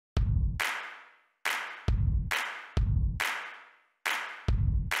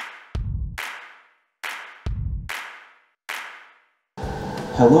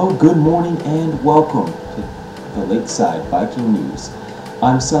Hello, good morning, and welcome to the Lakeside Viking News.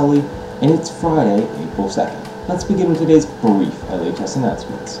 I'm Sully, and it's Friday, April 2nd. Let's begin with today's brief LHS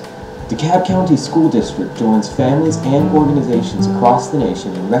announcements. DeKalb County School District joins families and organizations across the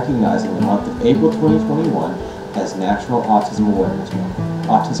nation in recognizing the month of April 2021 as National Autism Awareness Month.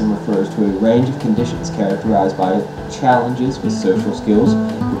 Autism refers to a range of conditions characterized by challenges with social skills,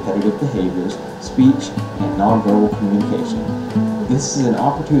 repetitive behaviors, speech, and nonverbal communication. This is an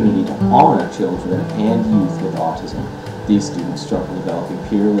opportunity to honor children and youth with autism. These students struggle developing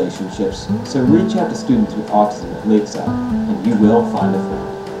peer relationships, so reach out to students with autism at Lakeside, and you will find a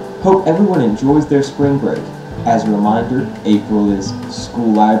friend. Hope everyone enjoys their spring break. As a reminder, April is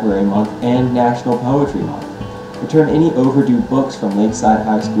School Library Month and National Poetry Month. Return any overdue books from Lakeside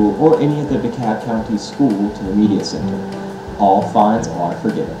High School or any of the DeKalb County School to the Media Center. All fines are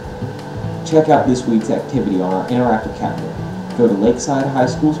forgiven. Check out this week's activity on our interactive calendar. Go to Lakeside High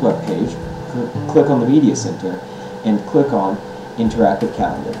School's webpage, click on the Media Center, and click on Interactive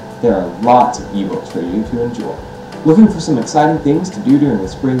Calendar. There are lots of ebooks for you to enjoy. Looking for some exciting things to do during the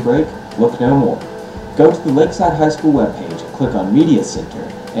spring break? Look no more. Go to the Lakeside High School webpage, click on Media Center,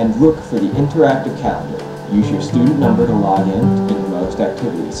 and look for the Interactive Calendar. Use your student number to log in to most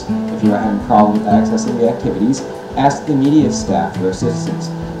activities. If you are having problems accessing the activities, ask the media staff for assistance.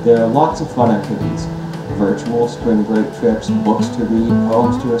 There are lots of fun activities. Virtual spring break trips, books to read,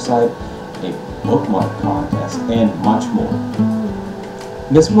 poems to recite, a bookmark contest, and much more.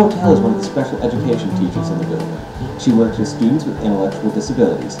 Miss Motel is one of the special education teachers in the building. She works with students with intellectual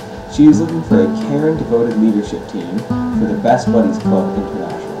disabilities. She is looking for a caring, devoted leadership team for the Best Buddies Club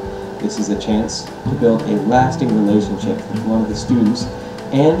International. This is a chance to build a lasting relationship with one of the students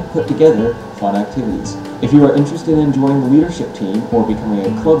and put together fun activities. If you are interested in joining the leadership team or becoming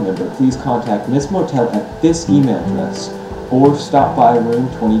a club member, please contact Miss Motel at this email address or stop by room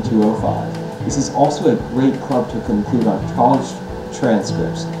 2205. This is also a great club to conclude on college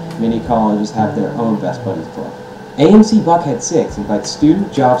transcripts. Many colleges have their own Best Buddies Club. AMC Buckhead 6 invites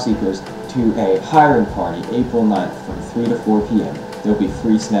student job seekers to a hiring party April 9th from 3 to 4 p.m. There will be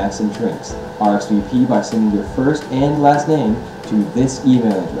free snacks and drinks. RSVP by sending your first and last name to this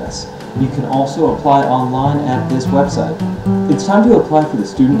email address. You can also apply online at this website. It's time to apply for the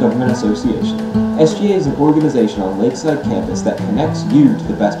Student Government Association. SGA is an organization on Lakeside campus that connects you to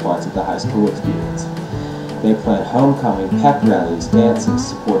the best parts of the high school experience. They plan homecoming, pep rallies, dances,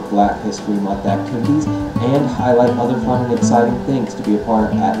 support Black History Month activities, and highlight other fun and exciting things to be a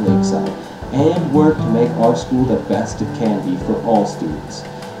part of at Lakeside, and work to make our school the best it can be for all students.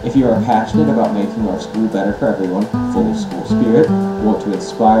 If you are passionate about making our school better for everyone, full of school spirit, want to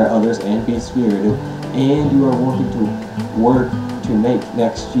inspire others and be spirited, and you are wanting to work to make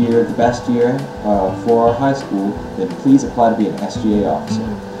next year the best year for our high school, then please apply to be an SGA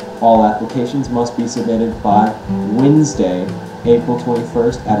officer. All applications must be submitted by Wednesday, April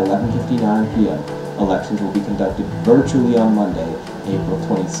 21st at 11:59 p.m. Elections will be conducted virtually on Monday, April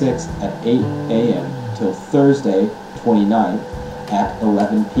 26th at 8 a.m. till Thursday, 29th at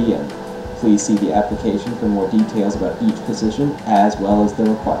 11 p.m. Please see the application for more details about each position as well as the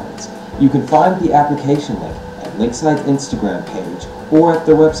requirements. You can find the application link at Lakeside's Instagram page or at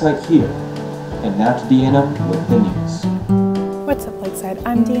their website here. And now to Deanna with the news. What's up, Lakeside?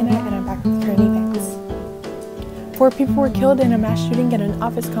 I'm Deanna and I'm back with current events. 4 people were killed in a mass shooting at an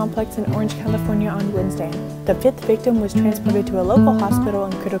office complex in Orange, California on Wednesday. The 5th victim was transported to a local hospital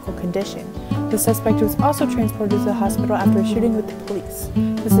in critical condition. The suspect was also transported to the hospital after a shooting with the police.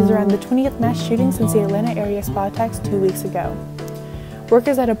 This is around the 20th mass shooting since the Atlanta area spa attacks 2 weeks ago.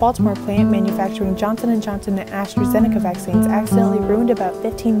 Workers at a Baltimore plant manufacturing Johnson & Johnson and AstraZeneca vaccines accidentally ruined about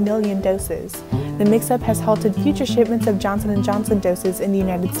 15 million doses. The mix-up has halted future shipments of Johnson & Johnson doses in the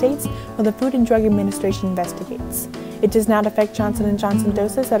United States while the Food and Drug Administration investigates. It does not affect Johnson & Johnson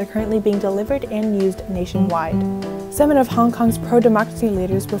doses that are currently being delivered and used nationwide. 7 of Hong Kong's pro-democracy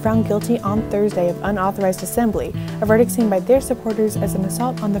leaders were found guilty on Thursday of unauthorized assembly, a verdict seen by their supporters as an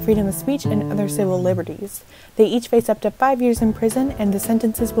assault on the freedom of speech and other civil liberties. They each face up to 5 years in prison, and the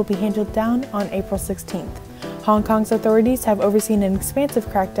sentences will be handed down on April 16th. Hong Kong's authorities have overseen an expansive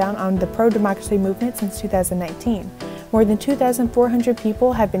crackdown on the pro-democracy movement since 2019. More than 2,400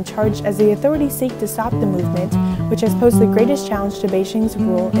 people have been charged as the authorities seek to stop the movement, which has posed the greatest challenge to Beijing's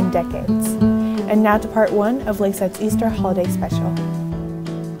rule in decades. And now to part 1 of Lakeside's Easter holiday special.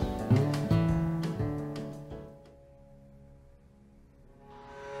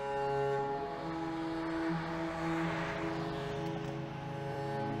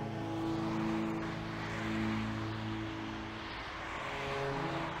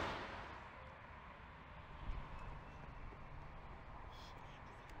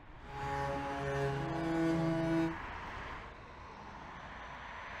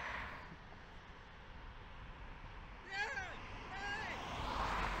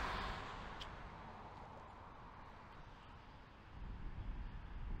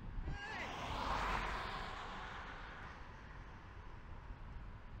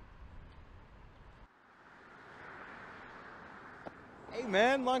 Hey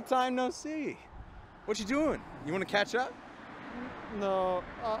man, long time no see. What you doing? You want to catch up? No,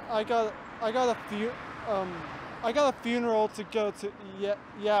 I got a funeral to go to.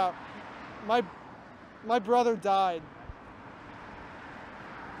 Yeah, my brother died.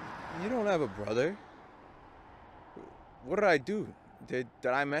 You don't have a brother. What did I do? Did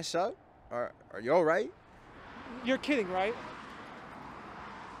I mess up? Are you all right? You're kidding, right?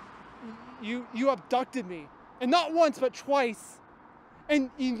 You abducted me, and not once but twice. And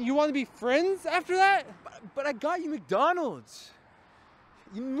you want to be friends after that? But I got you McDonald's.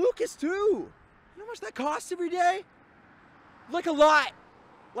 You Lucas too. You know how much that costs every day? Like a lot.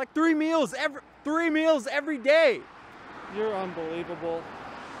 Like 3 meals every day. You're unbelievable.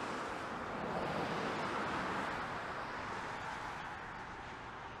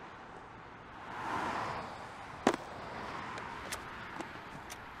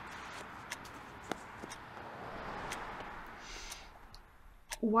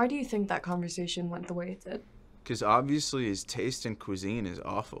 Why do you think that conversation went the way it did? Because obviously his taste in cuisine is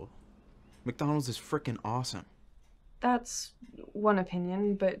awful. McDonald's is freaking awesome. That's one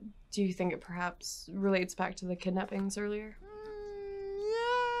opinion, but do you think it perhaps relates back to the kidnappings earlier?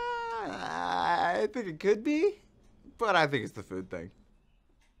 Yeah, I think it could be, but I think it's the food thing.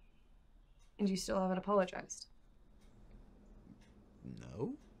 And you still haven't apologized?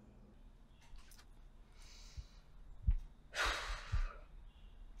 No.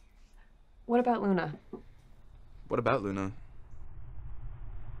 What about Luna? What about Luna?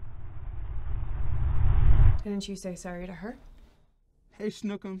 Didn't you say sorry to her? Hey,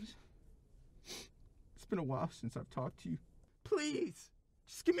 Snookums. It's been a while since I've talked to you. Please,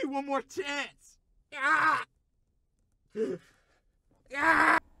 just give me one more chance. Ah!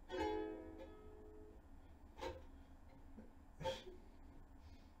 Ah!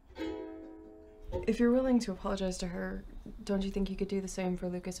 If you're willing to apologize to her, don't you think you could do the same for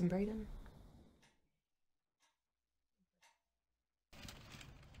Lucas and Brayden?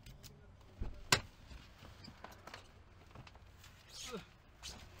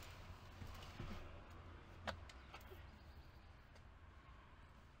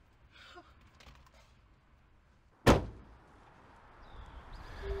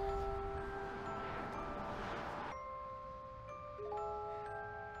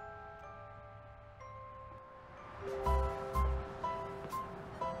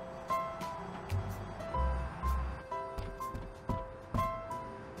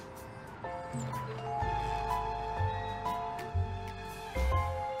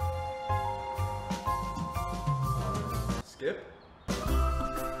 Skip?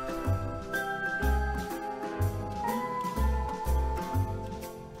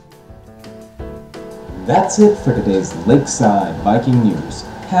 That's it for today's Lakeside Viking News.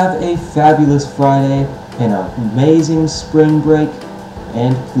 Have a fabulous Friday, an amazing spring break,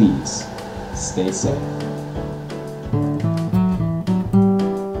 and please, stay safe.